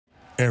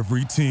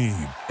Every team,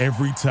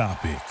 every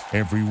topic,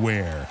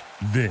 everywhere.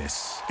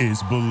 This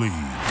is Believe.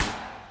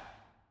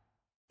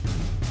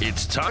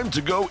 It's time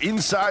to go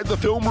inside the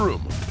film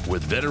room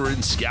with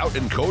veteran scout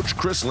and coach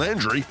Chris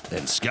Landry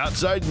and Scott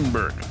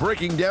Seidenberg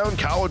breaking down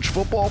college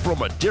football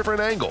from a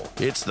different angle.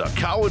 It's the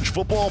College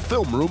Football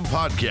Film Room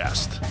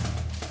Podcast.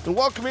 And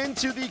welcome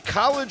into the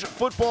College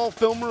Football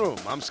Film Room.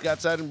 I'm Scott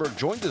Seidenberg,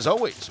 joined as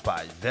always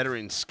by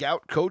veteran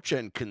scout, coach,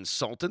 and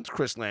consultant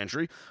Chris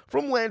Landry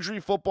from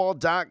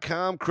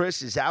LandryFootball.com.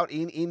 Chris is out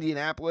in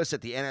Indianapolis at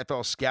the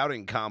NFL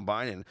Scouting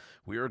Combine, and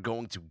we are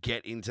going to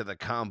get into the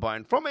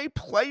Combine from a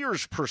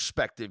player's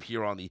perspective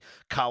here on the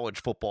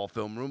College Football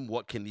Film Room.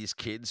 What can these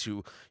kids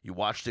who you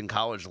watched in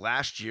college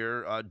last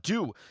year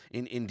do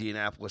in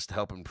Indianapolis to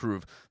help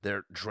improve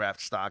their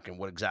draft stock, and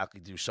what exactly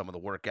do some of the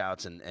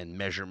workouts and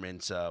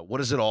measurements, what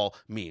does it all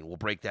mean? We'll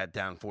break that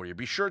down for you.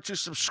 Be sure to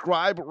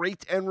subscribe,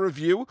 rate, and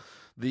review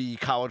the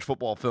College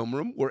Football Film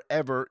Room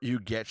wherever you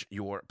get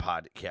your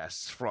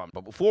podcasts from.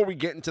 But before we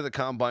get into the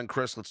Combine,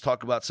 Chris, let's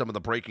talk about some of the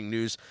breaking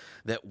news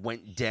that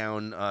went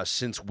down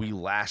since we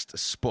last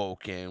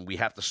spoke. And we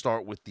have to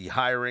start with the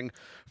hiring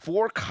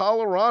for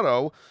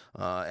Colorado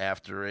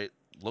after it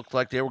looked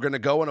like they were going to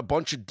go in a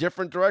bunch of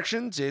different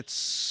directions.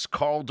 It's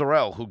Karl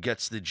Dorrell who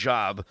gets the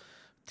job.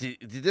 Did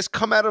this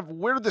come out of,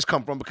 where did this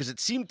come from? Because it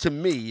seemed to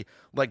me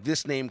like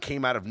this name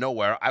came out of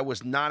nowhere. I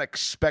was not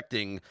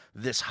expecting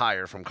this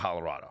hire from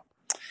Colorado.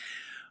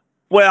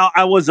 Well,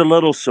 I was a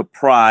little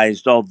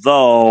surprised,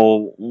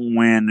 although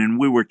and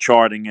we were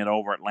charting it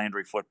over at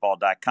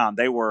LandryFootball.com,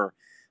 they were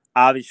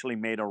obviously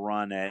made a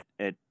run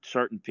at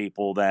certain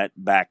people that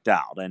backed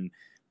out. And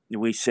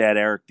we said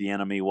Eric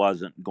Bieniemy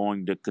wasn't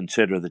going to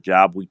consider the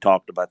job. We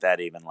talked about that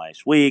even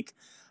last week.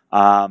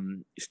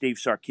 Steve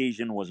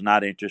Sarkisian was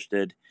not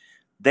interested.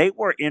 They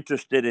were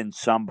interested in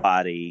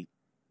somebody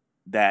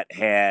that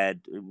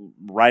had,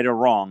 right or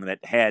wrong, that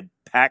had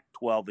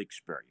Pac-12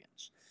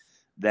 experience,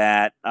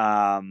 that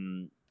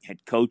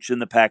had coached in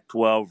the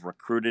Pac-12,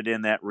 recruited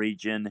in that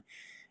region.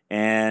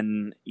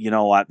 And, you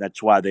know what,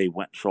 that's why they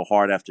went so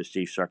hard after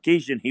Steve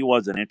Sarkisian. He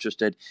wasn't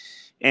interested.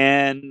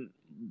 And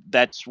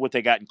that's what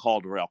they got in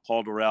Karl Dorrell.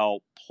 Karl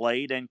Dorrell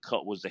played and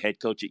was the head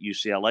coach at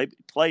UCLA,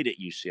 played at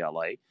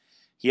UCLA.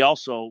 He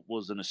also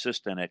was an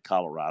assistant at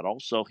Colorado,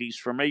 so he's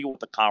familiar with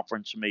the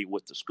conference, familiar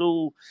with the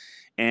school,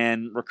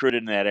 and recruited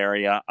in that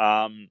area.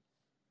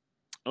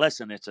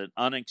 Listen, it's an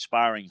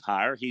unexpiring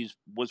hire. He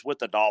was with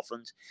the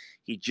Dolphins.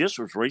 He just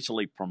was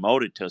recently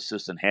promoted to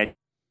assistant head.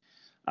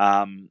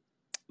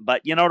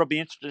 But, it'll be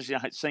interesting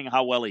seeing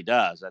how well he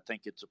does. I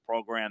think it's a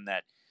program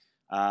that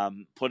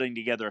putting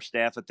together a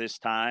staff at this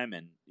time,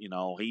 and,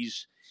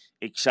 he's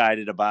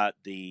excited about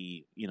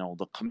the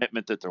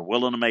commitment that they're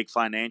willing to make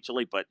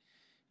financially, but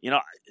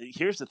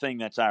here's the thing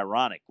that's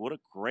ironic. What a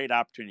great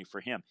opportunity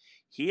for him.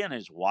 He and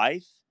his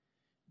wife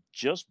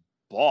just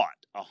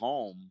bought a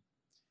home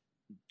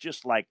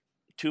just like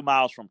 2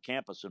 miles from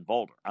campus in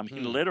Boulder. I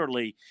mean,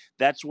 literally,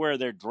 that's where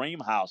their dream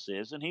house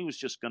is. And he was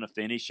just going to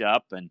finish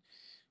up and,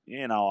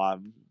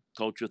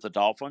 coach with the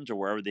Dolphins or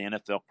wherever the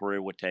NFL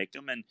career would take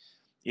him. And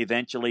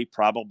eventually,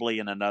 probably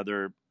in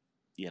another,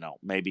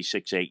 maybe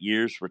 6-8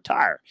 years,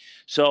 retire.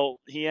 So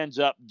he ends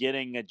up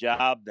getting a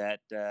job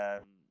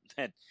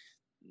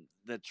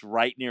that's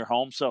right near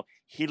home. So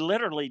he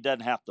literally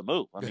doesn't have to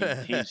move. I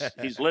mean,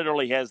 he's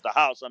literally has the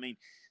house. I mean,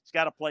 he's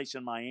got a place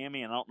in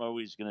Miami, and I don't know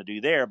what he's going to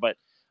do there, but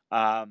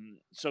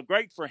so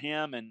great for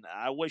him. And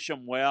I wish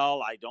him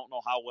well. I don't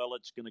know how well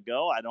it's going to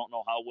go. I don't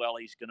know how well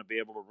he's going to be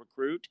able to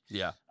recruit.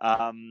 Yeah.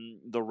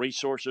 The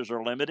resources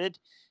are limited.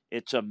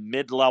 It's a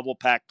mid-level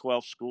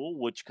Pac-12 school,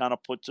 which kind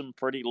of puts him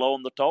pretty low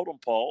on the totem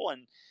pole.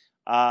 And,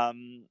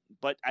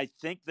 but I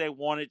think they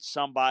wanted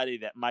somebody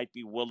that might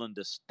be willing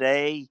to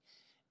stay.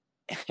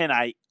 And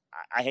I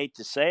hate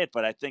to say it,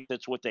 but I think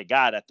that's what they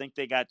got. I think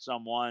they got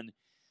someone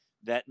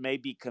that may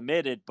be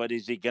committed, but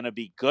is he going to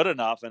be good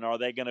enough, and are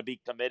they going to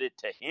be committed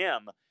to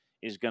him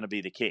is going to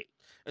be the key.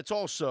 It's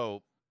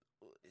also,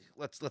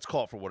 let's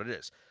call it for what it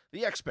is.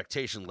 The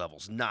expectation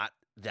level's not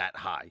that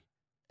high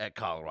at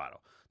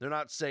Colorado. They're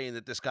not saying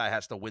that this guy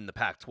has to win the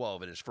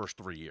Pac-12 in his first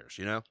 3 years,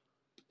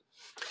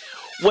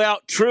 Well,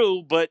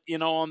 true, but,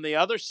 on the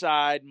other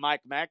side,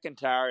 Mike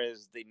McIntyre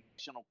is the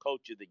national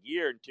coach of the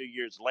year, and 2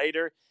 years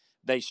later,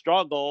 they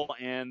struggle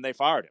and they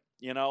fired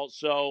him,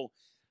 So,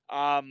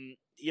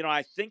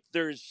 I think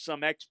there's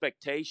some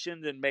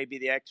expectation, and maybe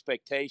the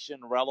expectation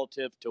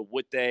relative to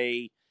what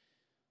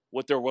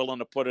they're willing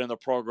to put in the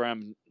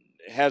program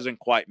hasn't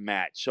quite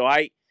matched. So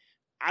I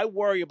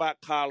worry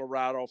about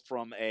Colorado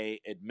from a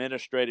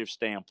administrative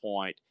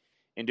standpoint.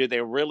 And do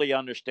they really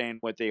understand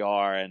what they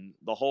are? And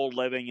the whole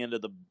living into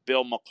the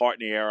Bill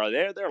McCartney era,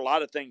 there are a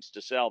lot of things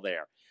to sell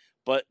there.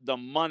 But the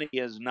money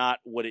is not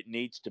what it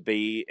needs to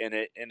be, and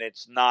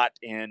it's not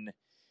in,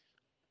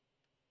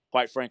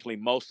 quite frankly,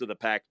 most of the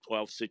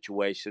Pac-12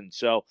 situations.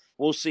 So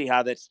we'll see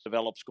how that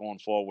develops going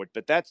forward.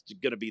 But that's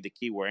going to be the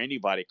key where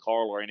anybody,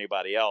 Karl or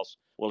anybody else,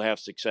 will have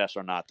success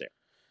or not there.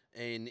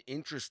 An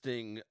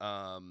interesting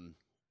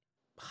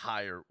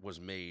hire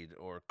was made,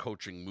 or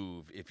coaching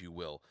move, if you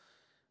will.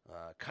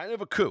 Kind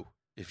of a coup,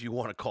 if you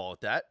want to call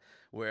it that,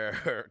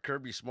 where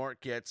Kirby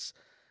Smart gets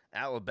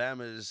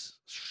Alabama's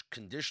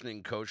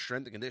conditioning coach,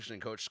 strength and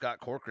conditioning coach Scott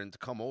Corcoran to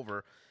come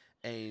over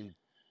and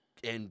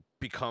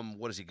become,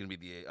 what is he going to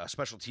be, the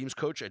special teams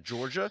coach at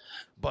Georgia?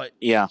 But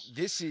Yeah.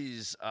 this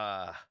is,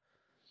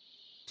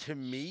 to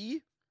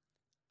me,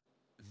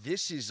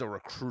 this is a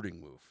recruiting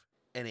move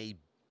and a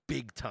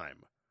big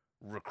time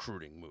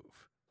recruiting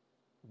move.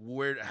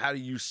 How do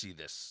you see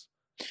this?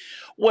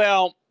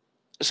 Well,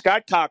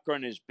 Scott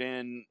Cochran has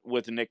been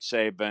with Nick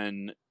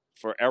Saban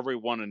for every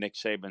one of Nick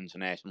Saban's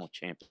national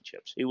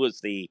championships. He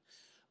was the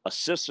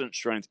assistant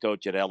strength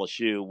coach at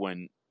LSU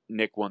when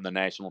Nick won the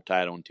national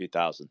title in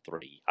 2003.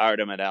 He hired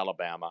him at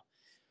Alabama.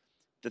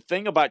 The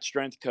thing about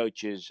strength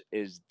coaches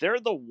is they're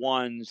the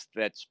ones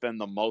that spend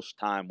the most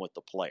time with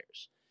the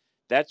players.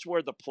 That's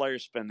where the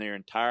players spend their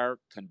entire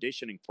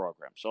conditioning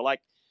program. So,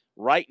 like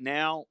right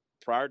now,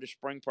 prior to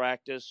spring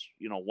practice,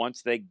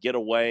 once they get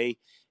away,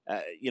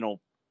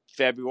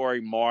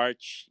 February,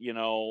 March,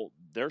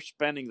 they're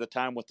spending the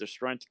time with their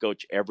strength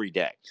coach every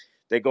day.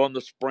 They go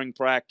into spring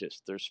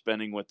practice, they're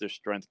spending with their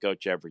strength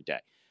coach every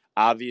day.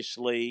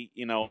 Obviously,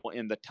 in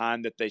the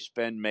time that they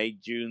spend May,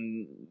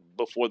 June,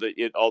 before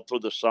all through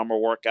the summer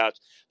workouts,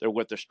 they're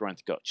with their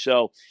strength coach.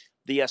 So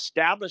the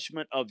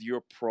establishment of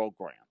your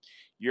program,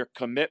 your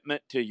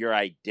commitment to your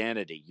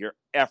identity, your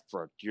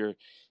effort, your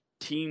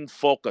team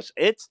focus,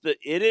 it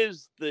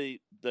is the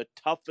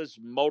toughest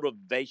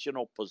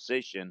motivational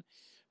position,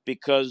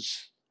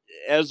 because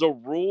as a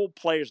rule,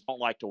 players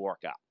don't like to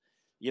work out.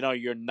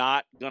 You're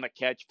not going to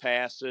catch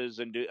passes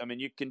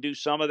you can do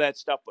some of that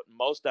stuff, but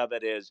most of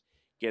it is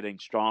getting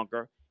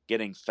stronger,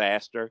 getting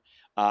faster.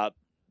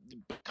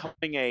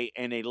 Becoming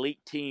an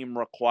elite team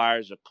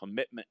requires a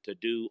commitment to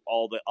do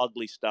all the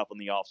ugly stuff in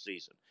the off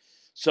season.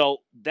 So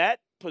that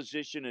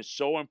position is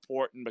so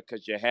important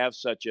because you have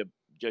such a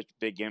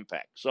big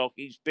impact. So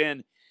he's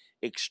been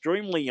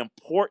extremely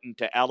important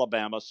to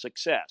Alabama's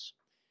success.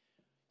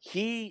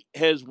 He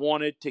has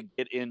wanted to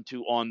get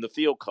into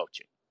on-the-field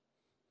coaching.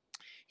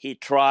 He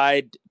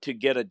tried to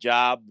get a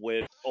job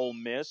with Ole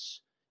Miss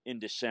in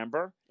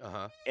December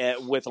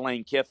with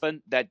Lane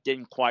Kiffin. That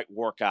didn't quite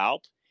work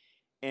out.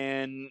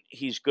 And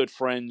he's good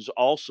friends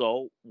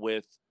also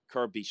with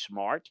Kirby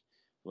Smart.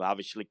 Well,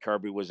 obviously,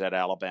 Kirby was at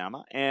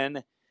Alabama,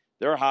 and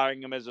they're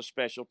hiring him as a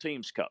special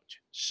teams coach.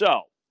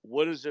 So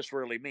what does this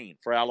really mean?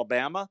 For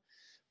Alabama,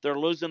 they're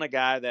losing a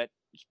guy that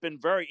it's been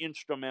very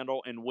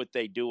instrumental in what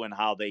they do and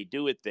how they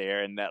do it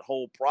there, and that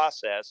whole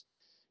process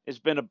he's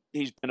been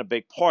a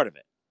big part of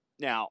it.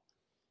 Now,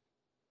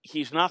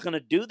 he's not going to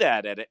do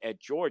that at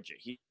Georgia.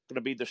 He's going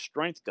to be the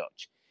strength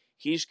coach.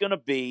 He's going to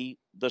be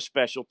the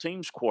special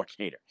teams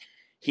coordinator.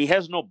 He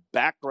has no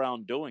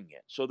background doing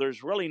it, so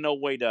there's really no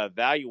way to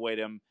evaluate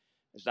him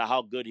as to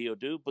how good he'll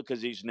do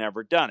because he's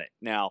never done it.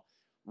 Now,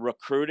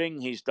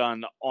 recruiting, he's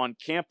done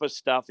on-campus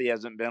stuff. He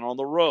hasn't been on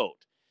the road.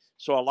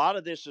 So a lot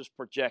of this is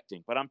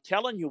projecting. But I'm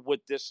telling you what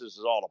this is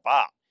all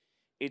about.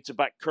 It's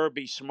about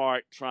Kirby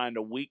Smart trying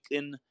to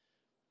weaken.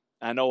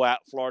 I know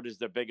Florida's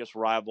their biggest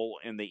rival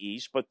in the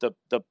East, but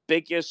the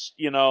biggest,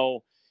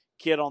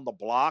 kid on the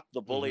block,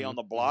 the bully on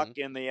the block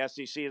in the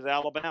SEC is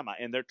Alabama.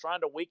 And they're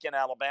trying to weaken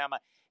Alabama.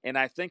 And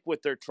I think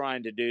what they're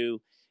trying to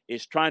do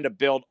is trying to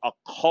build a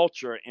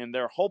culture. And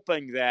they're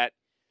hoping that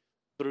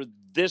through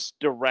this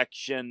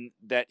direction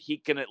that he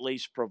can at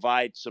least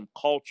provide some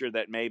culture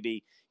that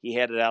maybe he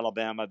had at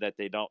Alabama that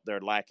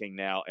they're lacking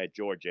now at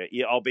Georgia,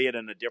 albeit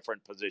in a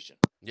different position.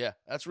 Yeah,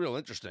 that's real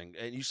interesting.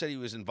 And you said he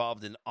was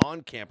involved in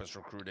on-campus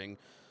recruiting.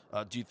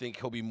 Do you think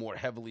he'll be more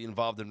heavily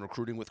involved in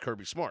recruiting with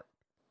Kirby Smart?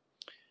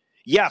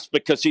 Yes,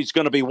 because he's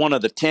going to be one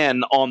of the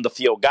 10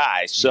 on-the-field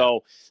guys.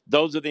 So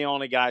those are the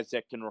only guys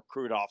that can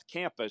recruit off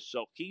campus.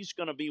 So he's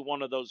going to be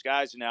one of those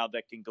guys now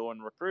that can go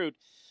and recruit.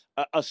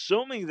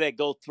 Assuming they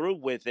go through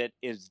with it,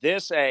 is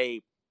this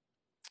a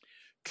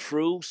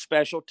true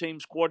special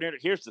teams coordinator?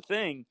 Here's the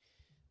thing.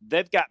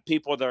 They've got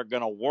people that are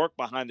going to work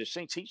behind the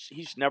scenes.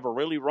 He's never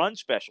really run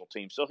special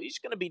teams, so he's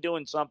going to be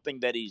doing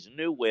something that he's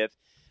new with.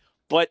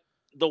 But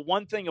the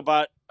one thing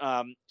about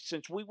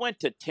since we went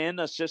to 10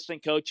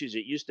 assistant coaches,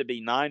 it used to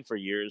be 9 for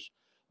years,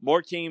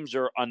 more teams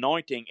are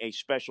anointing a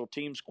special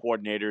teams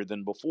coordinator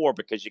than before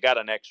because you got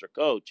an extra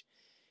coach.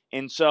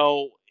 And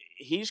so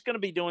he's going to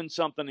be doing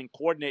something and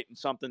coordinating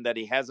something that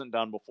he hasn't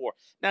done before.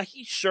 Now,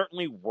 he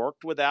certainly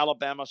worked with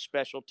Alabama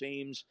special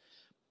teams,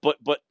 but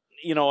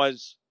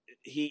as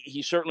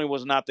he certainly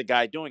was not the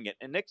guy doing it.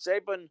 And Nick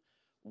Saban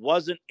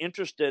wasn't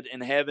interested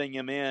in having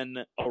him in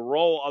a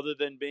role other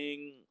than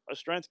being a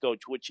strength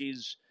coach, which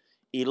he's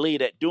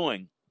elite at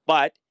doing.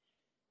 But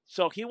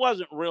so he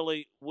wasn't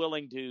really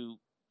willing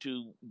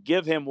to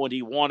give him what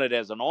he wanted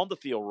as an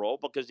on-the-field role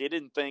because he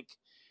didn't think,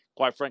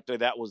 quite frankly,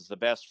 that was the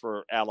best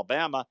for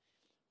Alabama.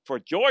 For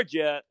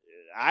Georgia,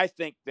 I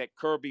think that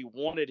Kirby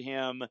wanted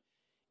him,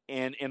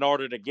 and in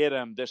order to get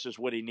him, this is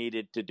what he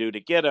needed to do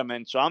to get him.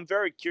 And so I'm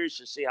very curious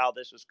to see how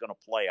this is going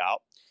to play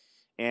out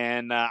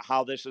and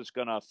how this is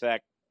going to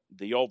affect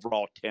the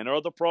overall tenor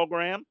of the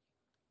program.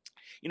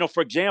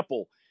 For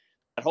example,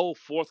 that whole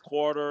fourth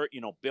quarter,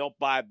 built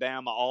by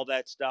Bama, all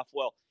that stuff.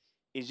 Well,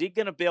 is he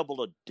going to be able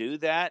to do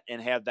that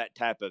and have that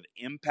type of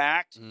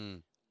impact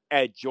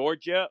at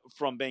Georgia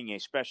from being a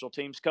special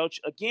teams coach?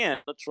 Again,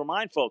 let's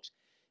remind folks,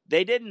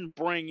 they didn't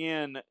bring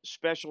in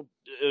special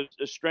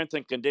strength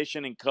and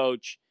conditioning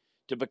coach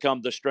to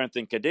become the strength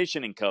and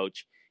conditioning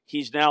coach.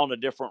 He's now in a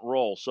different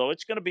role. So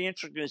it's going to be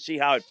interesting to see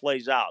how it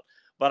plays out.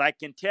 But I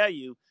can tell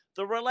you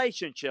the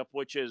relationship,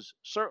 which has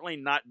certainly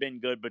not been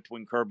good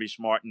between Kirby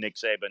Smart and Nick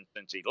Saban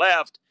since he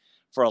left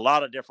for a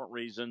lot of different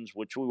reasons,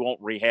 which we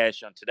won't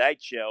rehash on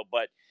today's show.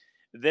 But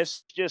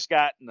this just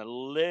gotten a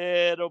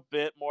little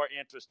bit more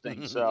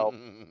interesting. So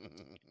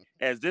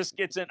as this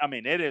gets in, I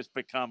mean, it has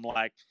become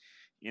like,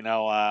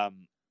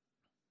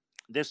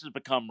 this has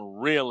become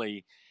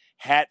really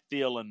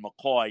Hatfield and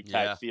McCoy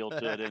type feel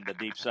to it in the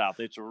Deep South.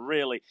 It's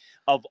really,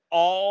 of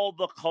all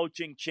the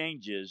coaching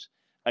changes,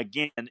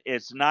 again,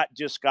 it's not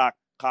just Scott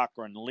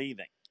Cochran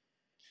leaving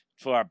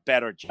for a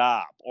better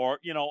job, or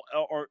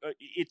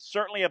it's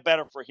certainly a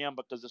better for him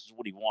because this is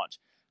what he wants.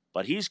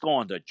 But he's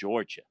going to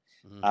Georgia.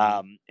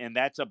 And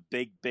that's a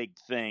big, big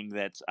thing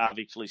that's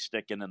obviously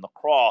sticking in the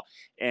craw.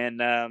 And,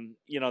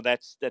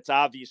 that's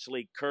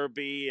obviously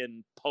Kirby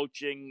and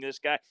poaching this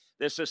guy.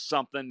 This is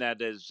something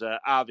that is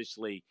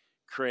obviously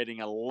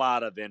creating a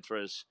lot of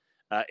interest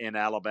in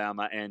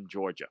Alabama and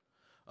Georgia.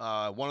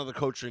 One of the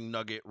coaching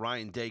nugget,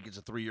 Ryan Day gets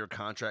a 3-year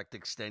contract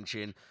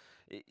extension.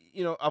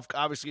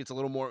 Obviously it's a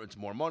little more, it's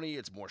more money,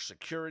 it's more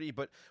security.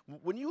 But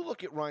when you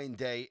look at Ryan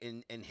Day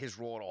and his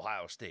role at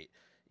Ohio State,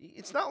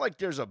 it's not like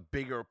there's a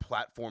bigger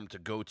platform to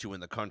go to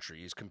in the country.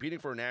 He's competing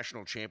for a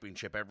national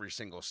championship every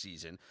single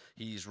season.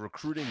 He's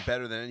recruiting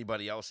better than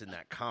anybody else in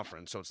that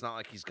conference, so it's not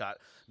like he's got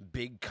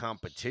big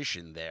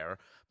competition there.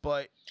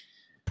 But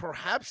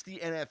perhaps the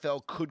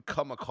NFL could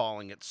come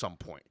a-calling at some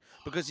point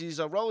because he's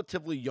a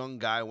relatively young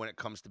guy when it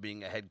comes to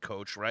being a head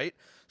coach, right?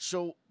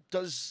 So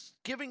does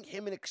giving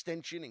him an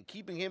extension and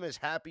keeping him as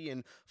happy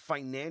and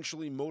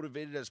financially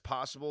motivated as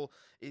possible,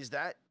 is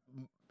that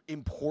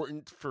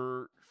important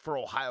for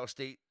Ohio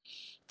State,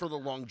 for the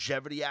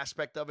longevity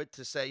aspect of it,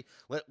 to say,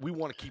 we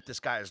want to keep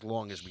this guy as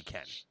long as we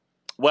can?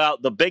 Well,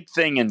 the big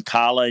thing in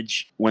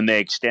college, when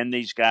they extend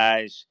these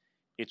guys,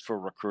 it's for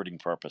recruiting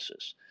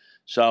purposes.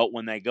 So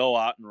when they go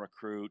out and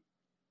recruit,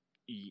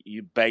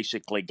 you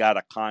basically got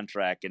a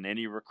contract in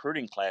any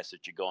recruiting class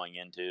that you're going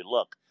into.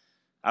 Look,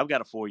 I've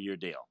got a 4-year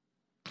deal.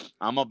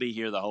 I'm going to be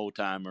here the whole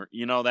time, or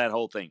that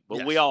whole thing.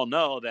 But we all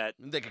know that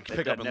they can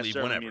pick up and leave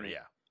whenever,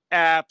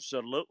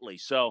 Absolutely.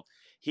 So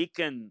he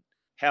can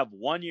have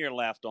 1 year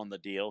left on the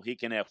deal. He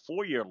can have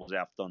 4 years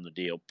left on the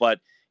deal. But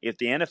if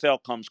the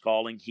NFL comes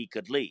calling, he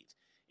could leave.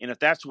 And if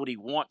that's what he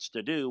wants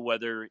to do,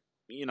 whether,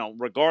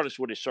 regardless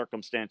what his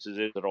circumstances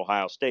is at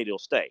Ohio State, he'll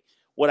stay.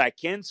 What I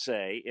can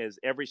say is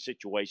every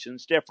situation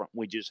is different.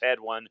 We just had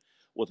one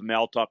with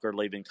Mel Tucker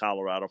leaving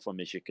Colorado for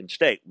Michigan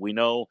State. We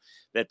know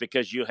that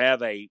because you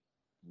have a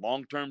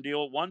long-term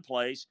deal at one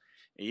place,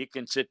 you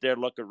can sit there,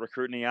 look at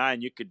recruiting the eye,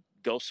 and you could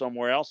go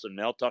somewhere else, and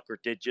Mel Tucker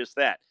did just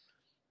that.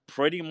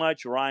 Pretty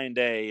much Ryan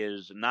Day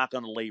is not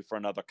going to leave for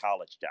another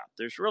college job.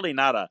 There's really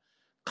not a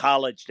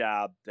college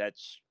job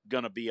that's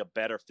going to be a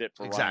better fit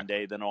for Ryan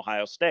Day than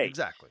Ohio State.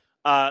 Exactly.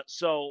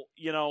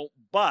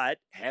 But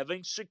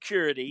having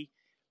security,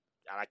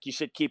 like you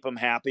said, keep him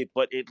happy,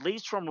 but at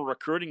least from a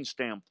recruiting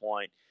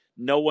standpoint,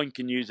 no one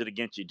can use it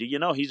against you. Do you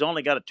know he's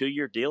only got a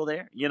 2-year deal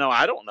there?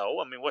 I don't know.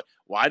 I mean,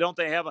 why don't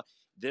they have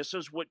this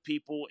is what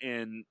people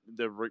in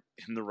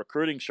the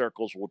recruiting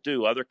circles will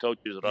do. Other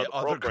coaches at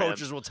other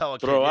coaches will tell a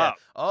kid, out.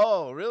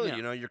 Oh, really?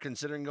 Yeah. You're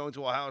considering going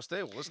to Ohio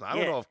State. Well, listen, I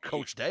don't know if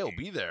Coach Day will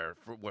be there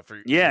for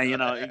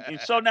and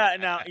so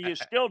now you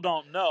still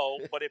don't know,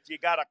 but if you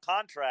got a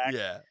contract,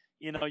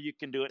 you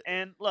can do it.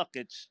 And look,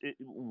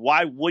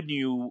 why wouldn't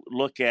you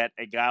look at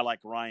a guy like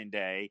Ryan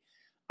Day?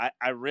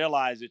 I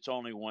realize it's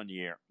only 1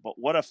 year, but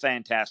what a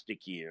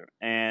fantastic year.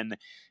 And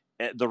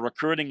the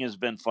recruiting has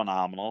been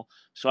phenomenal.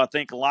 So I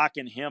think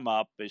locking him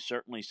up is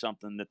certainly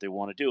something that they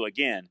want to do.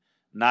 Again,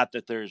 not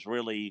that there's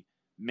really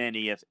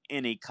many, if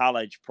any,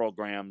 college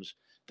programs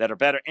that are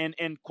better. And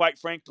quite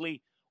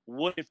frankly,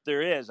 what if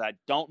there is? I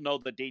don't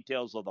know the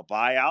details of the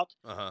buyout,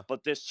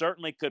 but this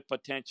certainly could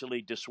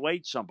potentially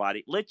dissuade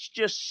somebody. Let's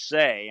just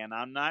say, and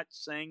I'm not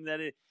saying that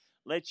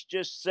let's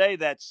just say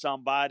that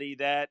somebody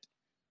that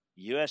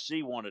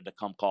USC wanted to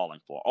come calling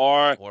for,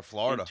 or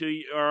Florida,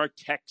 or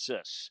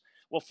Texas.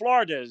 Well,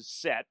 Florida is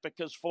set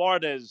because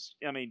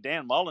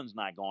Dan Mullen's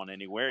not going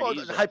anywhere. Well,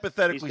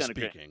 hypothetically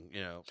speaking,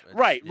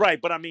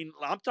 Right. But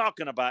I'm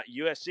talking about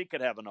USC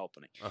could have an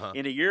opening.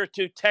 In a year or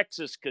two,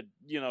 Texas could,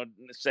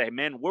 say,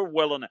 man, we're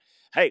willing to,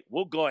 hey,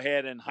 we'll go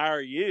ahead and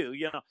hire you.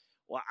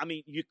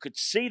 You could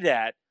see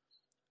that.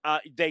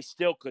 They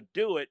still could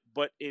do it,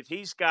 but if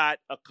he's got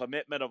a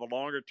commitment of a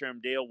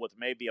longer-term deal with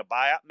maybe a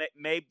buyout,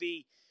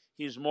 maybe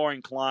he's more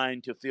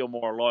inclined to feel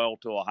more loyal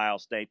to Ohio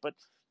State. But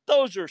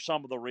those are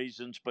some of the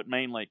reasons, but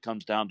mainly it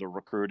comes down to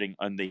recruiting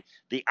and the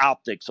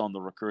optics on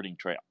the recruiting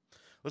trail.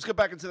 Let's get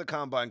back into the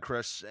combine,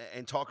 Chris,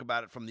 and talk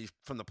about it from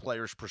the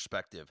players'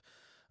 perspective.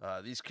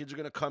 These kids are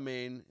going to come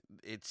in.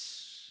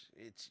 It's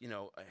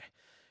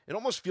it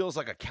almost feels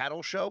like a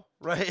cattle show,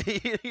 right?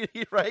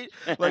 Right?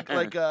 Like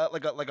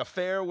a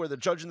fair where they're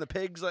judging the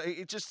pigs. Like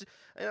it just,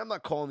 and I'm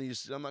not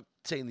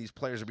saying these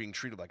players are being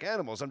treated like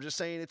animals. I'm just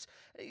saying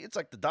it's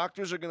like the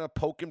doctors are gonna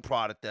poke and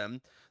prod at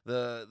them.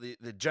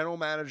 The general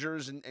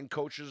managers and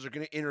coaches are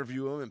going to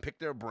interview them and pick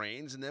their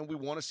brains, and then we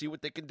want to see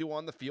what they can do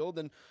on the field,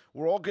 and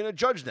we're all going to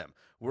judge them.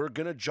 We're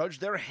going to judge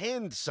their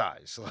hand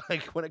size,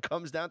 like when it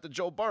comes down to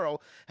Joe Burrow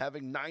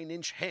having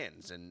 9-inch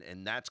hands,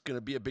 and that's going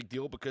to be a big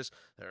deal because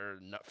their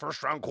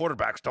first-round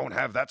quarterbacks don't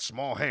have that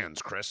small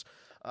hands, Chris.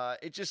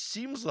 It just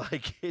seems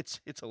like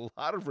it's a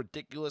lot of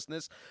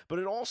ridiculousness, but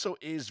it also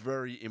is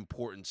very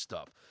important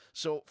stuff.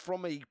 So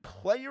from a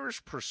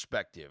player's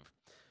perspective,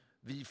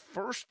 the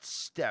first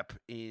step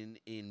in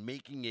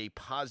making a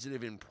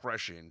positive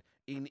impression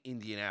in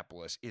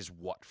Indianapolis is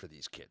what for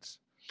these kids?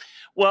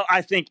 Well,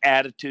 I think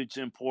attitude's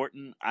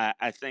important.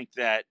 I think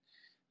that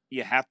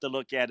you have to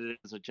look at it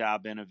as a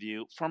job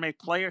interview. From a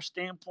player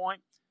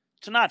standpoint,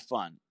 it's not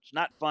fun. It's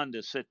not fun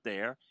to sit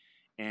there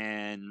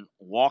and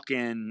walk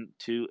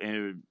into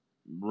a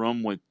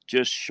room with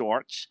just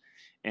shorts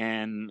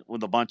and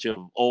with a bunch of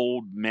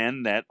old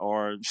men that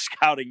are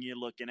scouting you,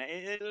 looking at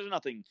it. There's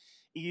nothing.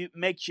 It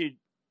makes you,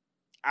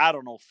 I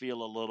don't know,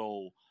 feel a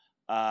little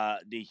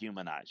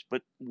dehumanized.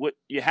 But what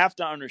you have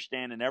to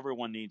understand, and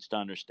everyone needs to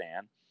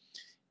understand,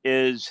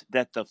 is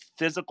that the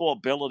physical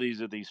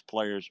abilities of these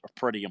players are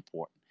pretty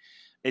important.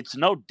 It's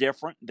no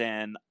different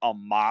than a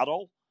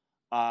model.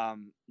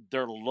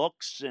 Their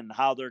looks and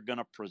how they're going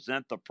to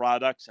present the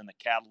products in the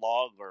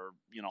catalog, or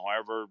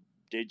however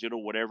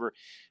digital, whatever.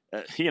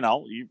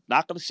 You're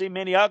not going to see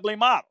many ugly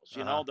models.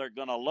 They're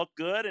going to look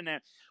good, and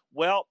then,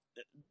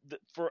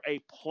 for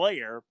a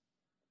player,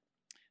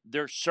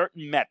 there's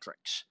certain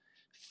metrics,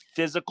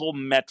 physical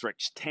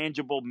metrics,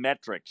 tangible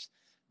metrics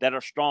that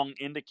are strong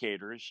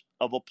indicators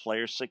of a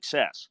player's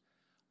success.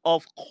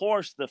 Of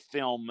course, the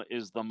film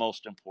is the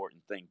most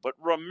important thing, but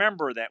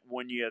remember that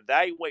when you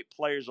evaluate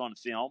players on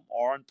film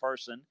or in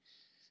person,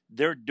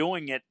 they're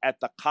doing it at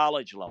the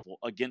college level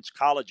against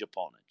college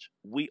opponents.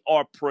 We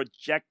are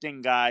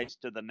projecting guys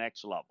to the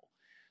next level.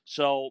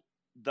 So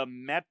the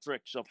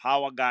metrics of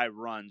how a guy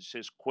runs,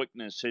 his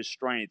quickness, his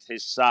strength,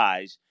 his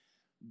size,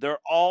 they're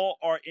all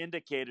are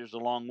indicators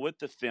along with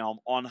the film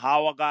on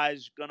how a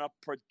guy's going to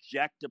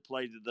project to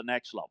play to the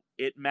next level.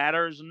 It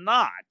matters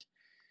not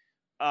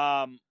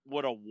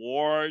what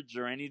awards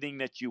or anything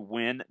that you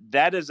win.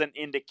 That is an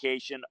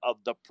indication of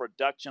the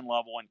production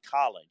level in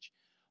college.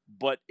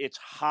 But it's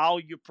how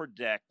you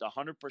project,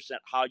 100%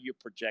 how you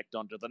project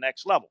onto the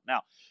next level.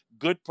 Now,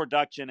 good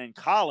production in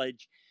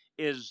college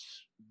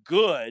is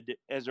good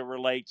as it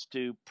relates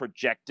to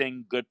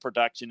projecting good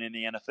production in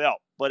the NFL,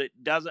 but it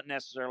doesn't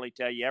necessarily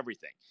tell you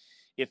everything.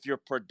 If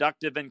you're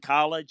productive in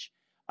college,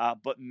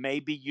 but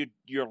maybe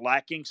you're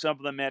lacking some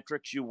of the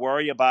metrics, you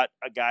worry about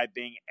a guy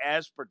being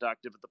as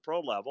productive at the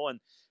pro level, and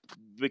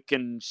we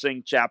can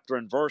sing chapter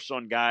and verse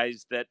on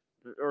guys that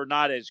are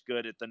not as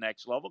good at the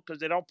next level because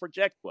they don't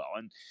project well.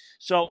 And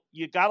so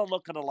you got to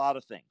look at a lot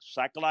of things: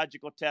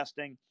 psychological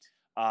testing,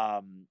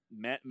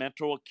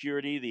 mental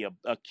acuity, the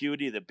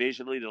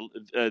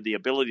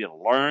ability to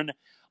learn,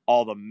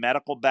 all the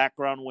medical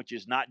background, which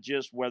is not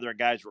just whether a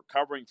guy's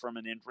recovering from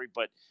an injury,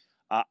 but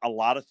a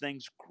lot of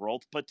things,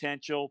 growth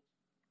potential,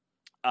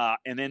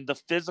 and then the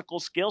physical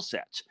skill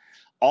sets.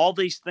 All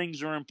these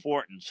things are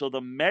important. So the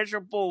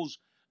measurables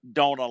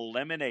don't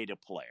eliminate a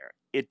player.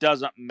 It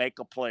doesn't make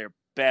a player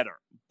better,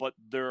 but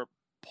there are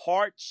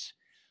parts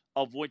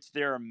of which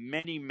there are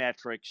many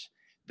metrics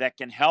that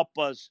can help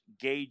us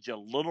gauge a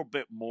little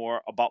bit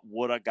more about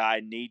what a guy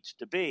needs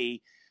to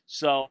be.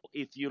 So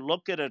if you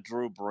look at a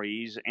Drew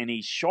Brees and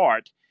he's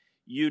short,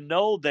 you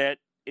know that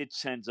it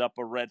sends up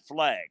a red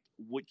flag.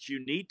 What you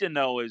need to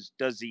know is,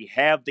 does he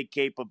have the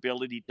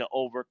capability to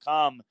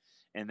overcome,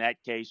 in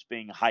that case,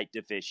 being height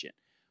deficient?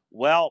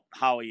 Well,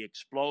 how he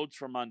explodes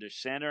from under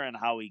center and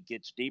how he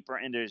gets deeper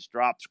into his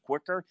drops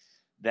quicker,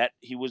 that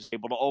he was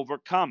able to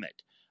overcome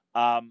it.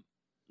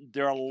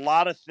 There are a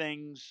lot of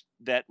things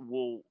that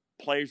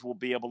players will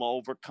be able to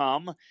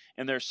overcome,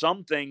 and there's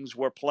some things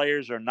where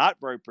players are not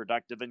very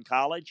productive in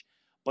college,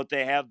 but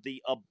they have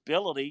the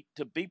ability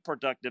to be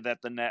productive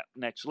at the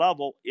next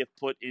level if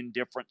put in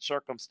different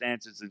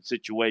circumstances and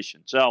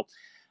situations. So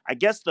I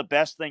guess the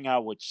best thing I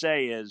would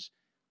say is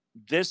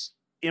this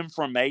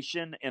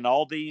information and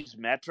all these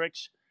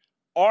metrics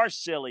are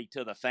silly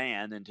to the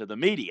fan and to the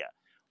media.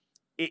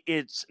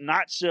 It's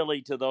not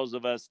silly to those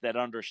of us that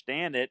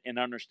understand it and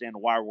understand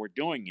why we're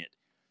doing it.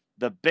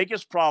 The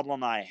biggest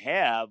problem I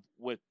have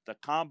with the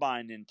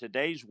combine in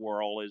today's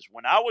world is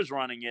when I was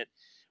running it,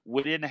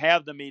 we didn't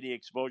have the media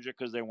exposure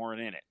because they weren't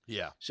in it.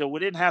 Yeah. So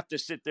we didn't have to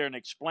sit there and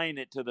explain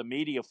it to the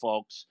media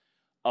folks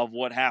of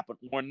what happened.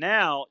 Well,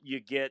 now you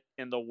get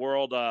in the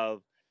world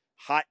of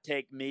hot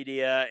take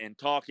media and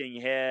talking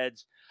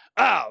heads.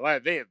 Oh, well,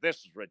 this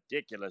is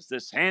ridiculous.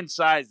 This hand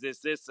size,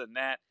 this, and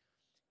that.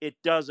 It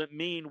doesn't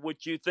mean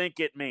what you think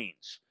it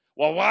means.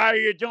 Well, why are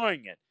you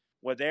doing it?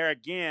 Well, there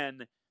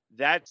again,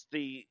 that's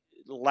the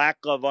lack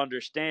of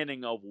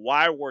understanding of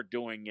why we're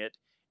doing it,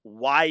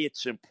 why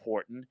it's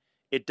important,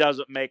 it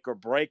doesn't make or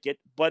break it,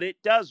 but it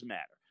does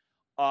matter.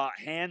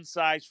 Hand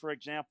size, for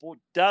example,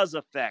 does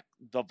affect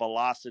the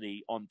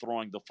velocity on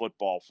throwing the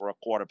football for a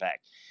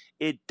quarterback.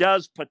 It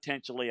does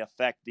potentially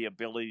affect the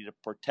ability to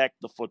protect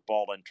the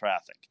football in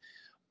traffic.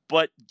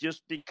 But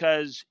just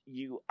because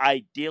you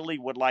ideally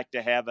would like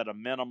to have at a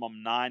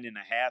minimum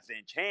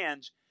 9.5-inch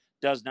hands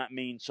does not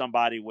mean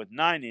somebody with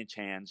 9-inch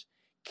hands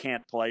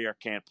can't play or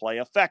can't play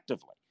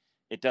effectively.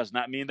 It does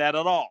not mean that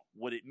at all.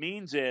 What it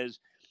means is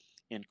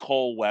in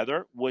cold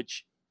weather,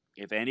 which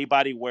if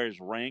anybody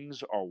wears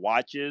rings or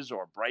watches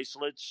or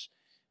bracelets,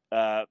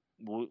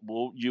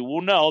 you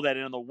will know that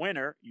in the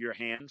winter, your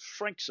hand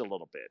shrinks a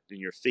little bit and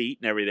your feet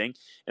and everything.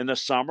 In the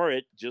summer,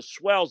 it just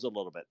swells a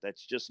little bit.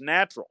 That's just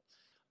natural.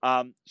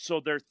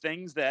 So there are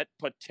things that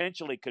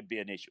potentially could be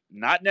an issue.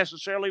 Not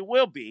necessarily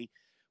will be,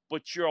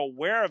 but you're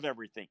aware of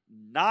everything.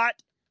 Not,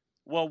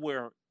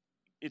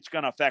 it's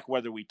going to affect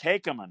whether we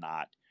take them or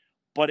not,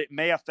 but it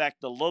may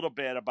affect a little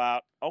bit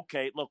about,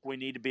 okay, look, we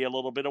need to be a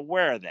little bit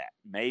aware of that.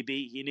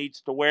 Maybe he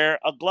needs to wear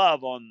a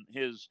glove on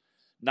his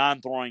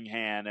non-throwing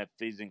hand if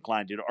he's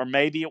inclined to, or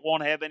maybe it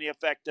won't have any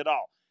effect at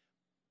all.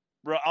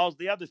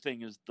 The other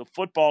thing is the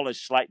football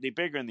is slightly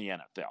bigger in the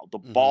NFL. The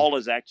ball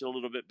is actually a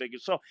little bit bigger.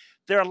 So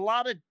there are a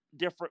lot of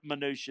different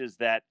minutiae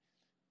that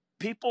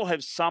people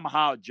have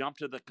somehow jumped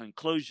to the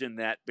conclusion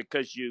that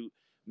because you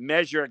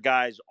measure a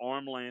guy's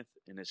arm length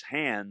and his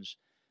hands,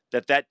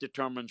 that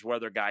determines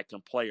whether a guy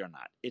can play or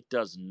not. It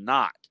does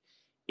not.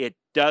 It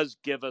does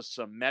give us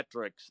some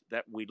metrics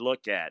that we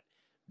look at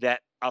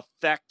that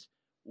affect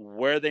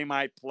where they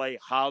might play,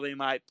 how they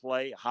might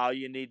play, how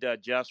you need to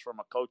adjust from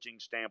a coaching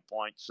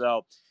standpoint.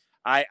 So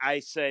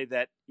I say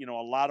that, a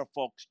lot of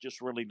folks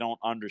just really don't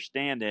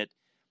understand it,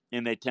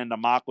 and they tend to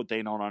mock what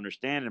they don't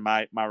understand. And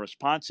my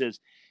response is,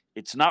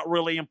 it's not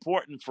really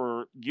important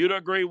for you to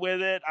agree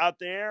with it out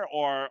there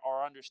or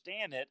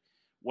understand it.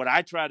 What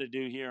I try to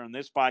do here on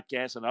this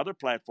podcast and other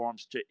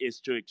platforms is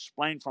to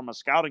explain from a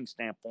scouting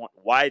standpoint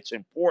why it's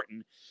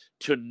important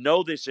to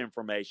know this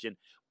information,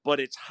 but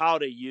it's how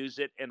to use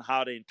it and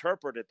how to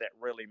interpret it that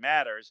really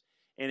matters.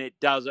 And it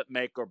doesn't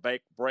make or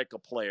break a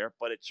player,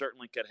 but it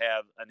certainly could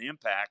have an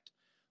impact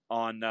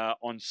on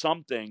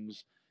some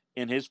things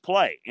in his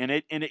play. And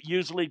it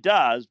usually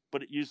does,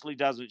 but it usually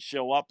doesn't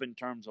show up in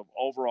terms of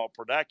overall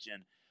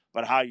production,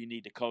 but how you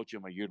need to coach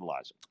him or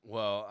utilize him.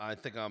 Well, I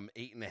think I'm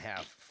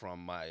 8.5 from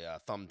my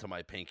thumb to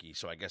my pinky,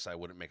 so I guess I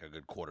wouldn't make a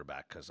good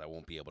quarterback because I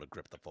won't be able to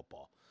grip the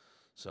football.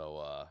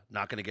 So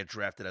not going to get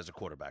drafted as a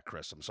quarterback,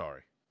 Chris. I'm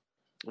sorry.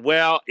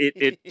 Well,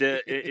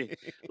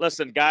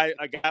 listen, a guy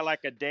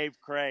like a Dave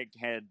Craig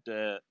had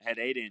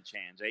 8-inch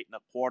hands,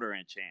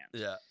 8.25-inch hands.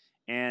 Yeah.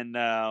 And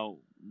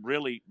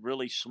really,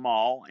 really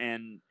small,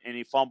 and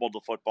he fumbled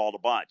the football a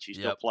bunch. He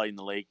still played in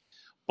the league.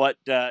 But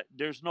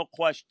there's no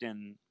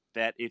question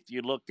that if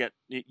you look at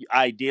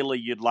ideally,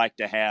 you'd like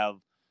to have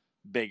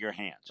bigger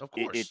hands. Of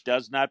course. It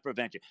does not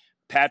prevent you.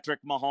 Patrick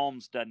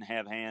Mahomes doesn't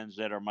have hands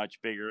that are much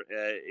bigger.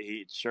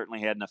 He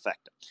certainly hadn't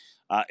affected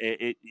him.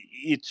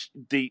 It's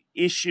the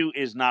issue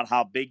is not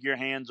how big your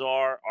hands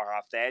are or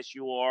how fast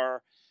you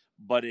are,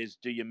 but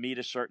do you meet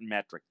a certain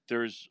metric?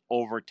 There's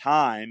over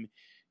time,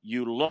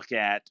 you look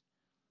at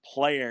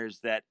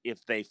players that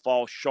if they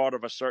fall short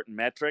of a certain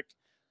metric,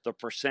 the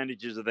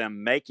percentages of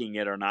them making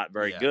it are not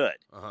very good.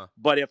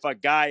 But if a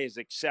guy is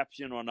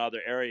exceptional in other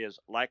areas,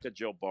 like a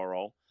Joe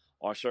Burrow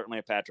or certainly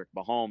a Patrick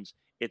Mahomes,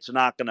 it's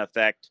not going to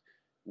affect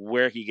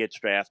where he gets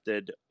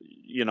drafted,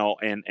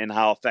 and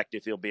how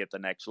effective he'll be at the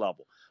next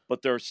level.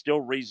 But there are still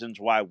reasons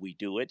why we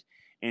do it,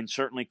 and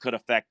certainly could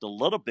affect a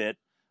little bit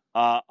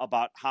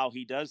about how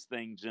he does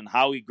things and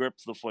how he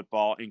grips the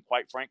football, and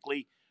quite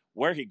frankly,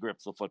 where he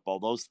grips the football.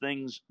 Those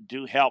things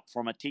do help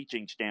from a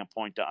teaching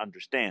standpoint to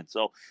understand.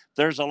 So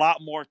there's a lot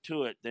more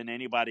to it than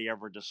anybody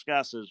ever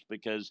discusses,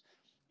 because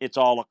it's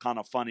all a kind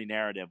of funny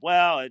narrative.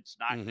 Well, it's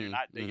not, they're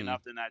not big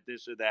enough, they're not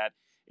this or that.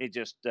 It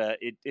just,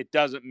 it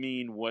doesn't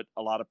mean what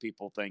a lot of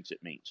people thinks it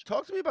means.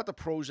 Talk to me about the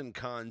pros and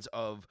cons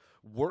of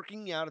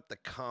working out at the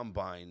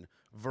combine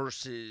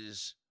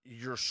versus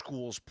your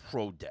school's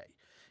pro day.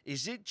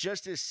 Is it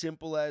just as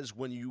simple as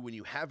when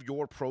you have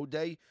your pro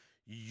day,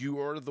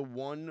 you're the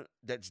one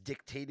that's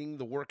dictating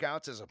the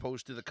workouts as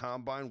opposed to the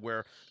combine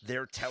where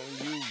they're telling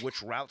you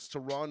which routes to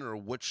run or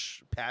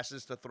which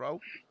passes to throw?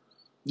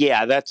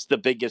 Yeah, that's the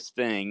biggest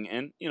thing.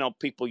 And,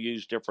 people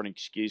use different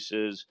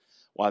excuses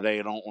why they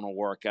don't want to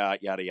work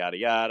out, yada, yada,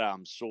 yada.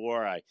 I'm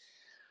sore.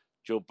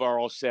 Joe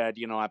Burrow said,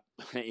 he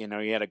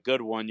had a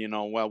good one,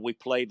 we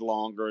played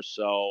longer,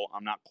 so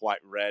I'm not quite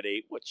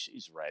ready, which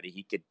he's ready.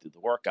 He could do the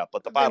workout.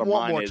 But the bottom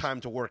line is, they want more time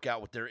to work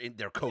out with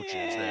their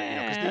coaches.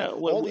 Because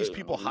all these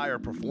people hire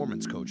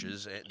performance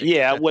coaches.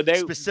 They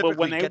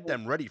specifically get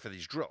them ready for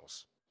these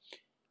drills.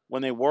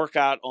 When they work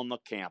out on the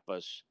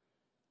campus,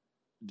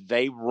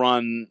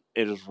 it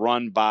is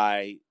run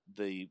by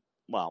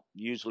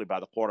usually by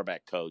the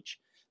quarterback coach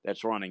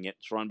that's running it.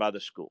 It's run by the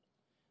school.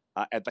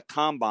 At the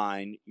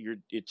combine,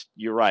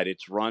 you're right.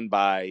 It's run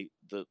by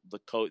the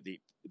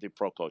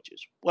pro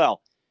coaches.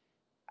 Well,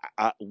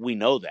 We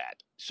know that.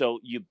 So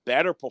you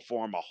better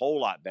perform a whole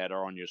lot better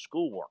on your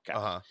school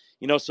workout.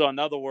 So in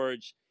other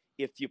words,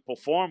 if you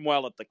perform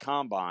well at the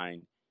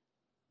combine,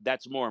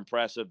 that's more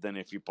impressive than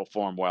if you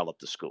perform well at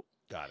the school.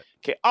 Got it.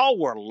 Okay, all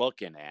we're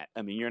looking at,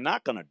 you're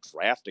not going to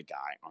draft a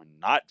guy or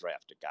not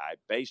draft a guy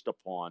based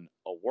upon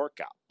a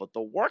workout. But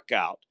the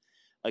workout,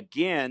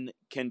 again,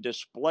 can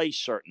display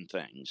certain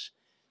things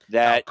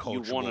that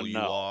you want to know. You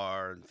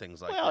are and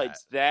things like that. Well,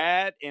 it's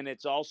that, and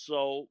it's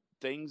also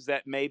things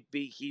that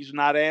maybe he's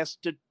not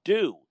asked to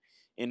do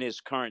in his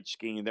current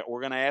scheme that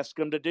we're going to ask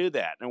him to do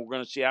that, and we're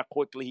going to see how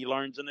quickly he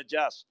learns and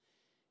adjusts.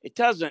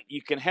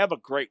 You can have a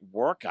great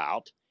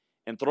workout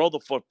and throw the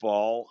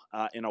football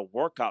in a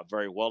workout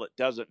very well. It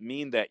doesn't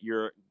mean that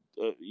you're,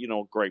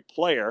 a great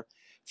player.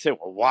 Say,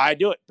 well, why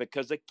do it?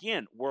 Because,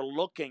 again, we're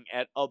looking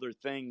at other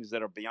things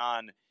that are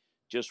beyond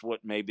just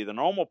what maybe the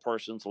normal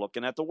person's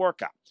looking at the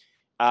workout.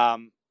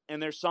 And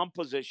there's some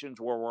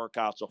positions where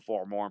workouts are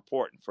far more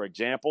important. For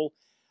example,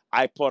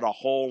 I put a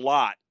whole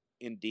lot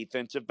in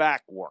defensive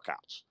back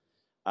workouts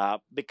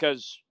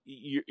because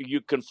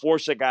you can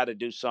force a guy to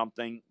do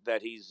something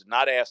that he's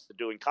not asked to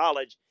do in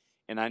college,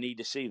 and I need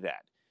to see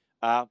that.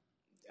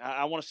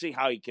 I want to see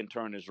how he can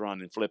turn his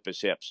run and flip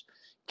his hips.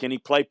 Can he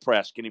play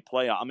press? Can he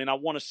play? I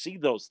want to see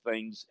those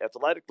things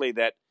athletically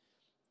that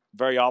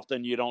very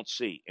often you don't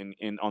see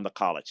in on the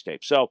college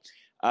tape. So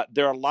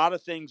there are a lot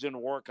of things in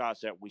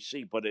workouts that we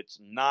see, but it's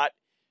not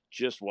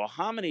just,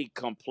 how many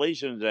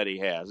completions that he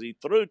has? He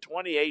threw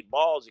 28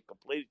 balls. He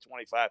completed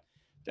 25.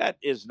 That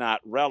is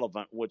not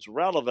relevant. What's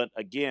relevant,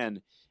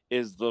 again,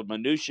 is the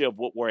minutia of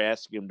what we're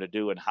asking him to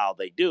do and how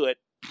they do it.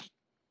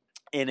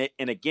 And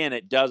again,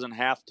 it doesn't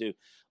have to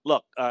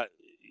look.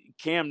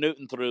 Cam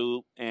Newton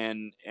threw,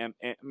 and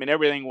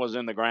everything was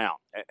in the ground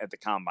at the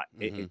combine.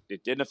 Mm-hmm.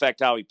 It didn't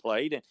affect how he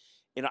played.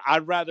 And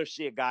I'd rather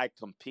see a guy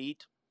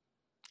compete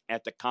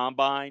at the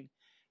combine.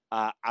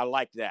 I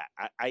like that.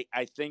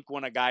 I think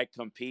when a guy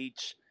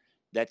competes,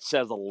 that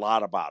says a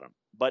lot about him.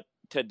 But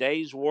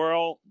today's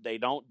world, they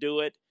don't do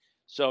it,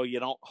 so you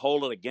don't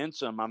hold it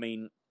against them.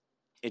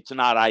 It's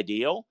not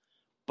ideal,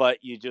 but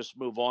you just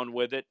move on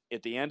with it.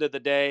 At the end of the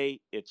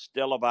day, it's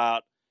still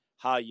about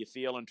how you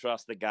feel and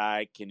trust the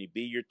guy. Can he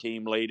be your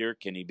team leader?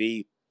 Can he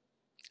be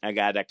a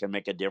guy that can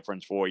make a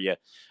difference for you?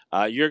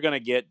 You're going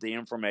to get the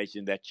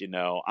information that you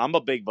know. I'm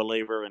a big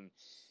believer in,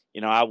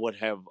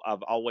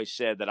 I've always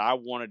said that I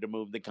wanted to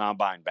move the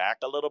combine back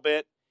a little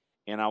bit,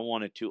 and I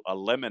wanted to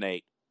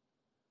eliminate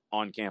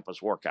on-campus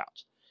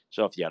workouts.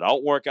 So if you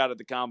don't work out at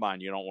the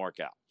combine, you don't work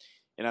out.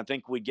 And I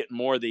think we get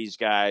more of these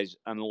guys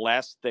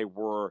unless they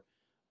were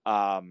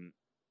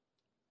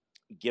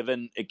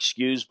given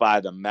excuse by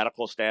the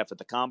medical staff at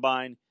the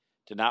combine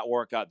to not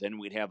work out, then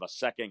we'd have a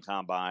second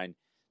combine.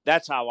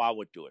 That's how I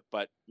would do it.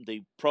 But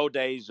the pro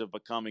days are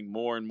becoming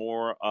more and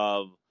more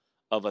of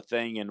a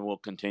thing and will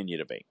continue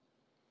to be.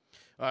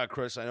 All right,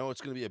 Chris, I know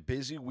it's going to be a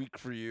busy week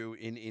for you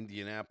in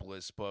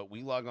Indianapolis, but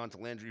we log on to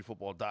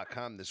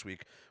LandryFootball.com this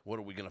week. What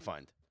are we going to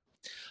find?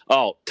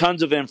 Oh,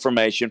 tons of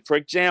information. For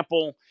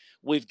example,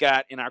 we've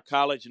got in our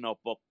college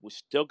notebook, we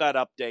still got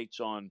updates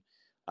on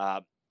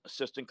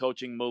assistant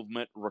coaching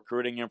movement,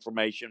 recruiting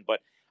information, but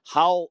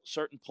how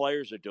certain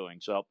players are doing.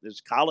 So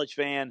as a college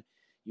fan,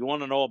 you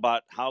want to know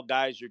about how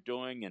guys are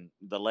doing and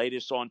the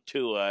latest on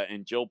Tua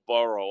and Joe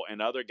Burrow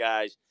and other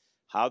guys,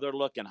 how they're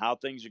looking, how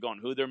things are going,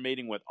 who they're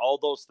meeting with, all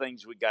those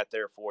things we got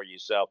there for you.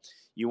 So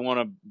you want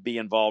to be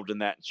involved in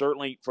that. And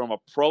certainly from a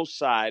pro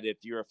side, if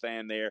you're a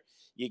fan there,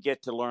 you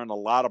get to learn a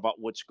lot about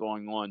what's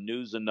going on,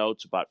 news and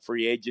notes about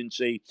free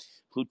agency,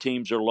 who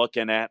teams are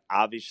looking at.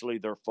 Obviously,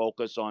 their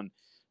focus on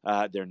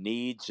their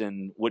needs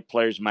and what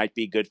players might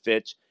be good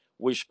fits.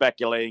 We're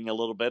speculating a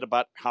little bit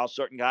about how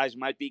certain guys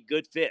might be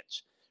good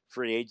fits,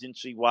 free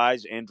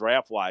agency-wise and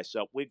draft-wise.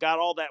 So we've got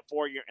all that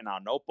for you in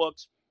our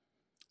notebooks.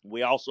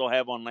 We also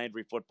have on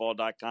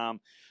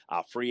LandryFootball.com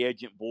our free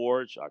agent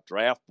boards, our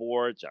draft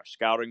boards, our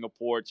scouting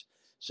reports.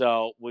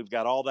 So we've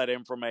got all that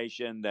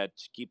information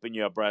that's keeping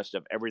you abreast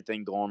of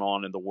everything going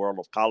on in the world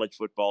of college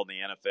football and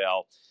the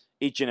NFL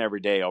each and every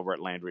day over at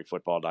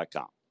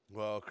LandryFootball.com.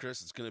 Well,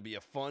 Chris, it's going to be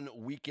a fun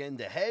weekend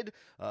ahead.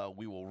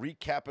 We will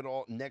recap it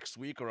all next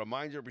week. A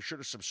reminder, be sure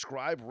to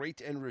subscribe, rate,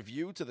 and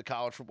review to the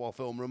College Football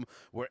Film Room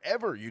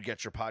wherever you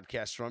get your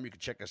podcasts from. You can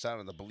check us out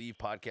on the Believe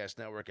Podcast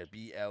Network at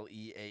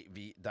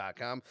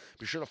BLEAV.com.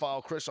 Be sure to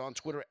follow Chris on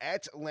Twitter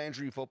at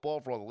Landry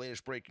Football for all the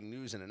latest breaking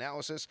news and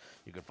analysis.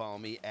 You can follow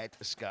me at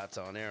Scott's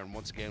On Air. And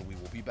once again, we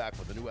will be back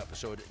with a new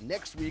episode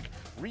next week,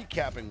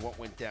 recapping what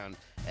went down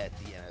at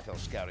the NFL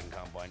Scouting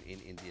Combine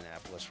in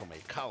Indianapolis from a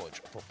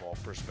college football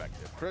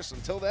perspective. Chris,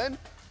 until then,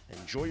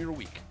 enjoy your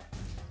week.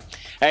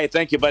 Hey,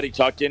 thank you, buddy.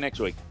 Talk to you next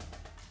week.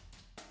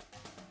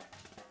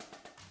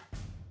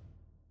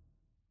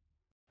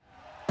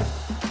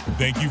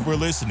 Thank you for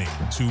listening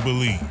to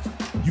Believe.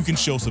 You can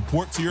show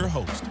support to your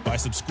host by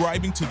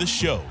subscribing to the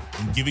show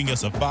and giving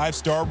us a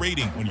 5-star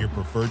rating on your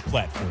preferred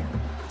platform.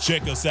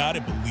 Check us out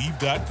at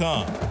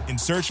Believe.com and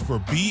search for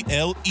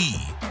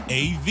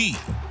BLEAV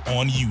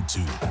on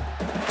YouTube.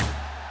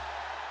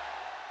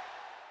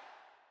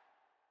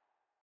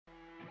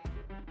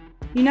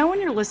 You know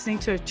when you're listening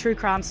to a true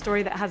crime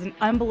story that has an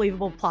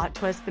unbelievable plot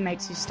twist that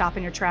makes you stop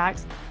in your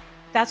tracks?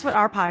 That's what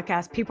our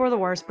podcast, People Are the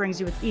Worst, brings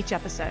you with each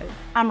episode.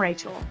 I'm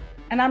Rachel.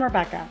 And I'm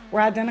Rebecca. We're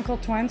identical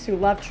twins who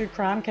love true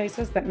crime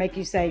cases that make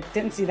you say,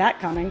 didn't see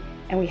that coming,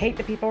 and we hate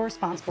the people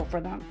responsible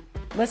for them.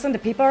 Listen to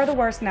People Are the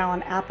Worst now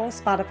on Apple,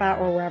 Spotify,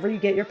 or wherever you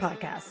get your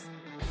podcasts.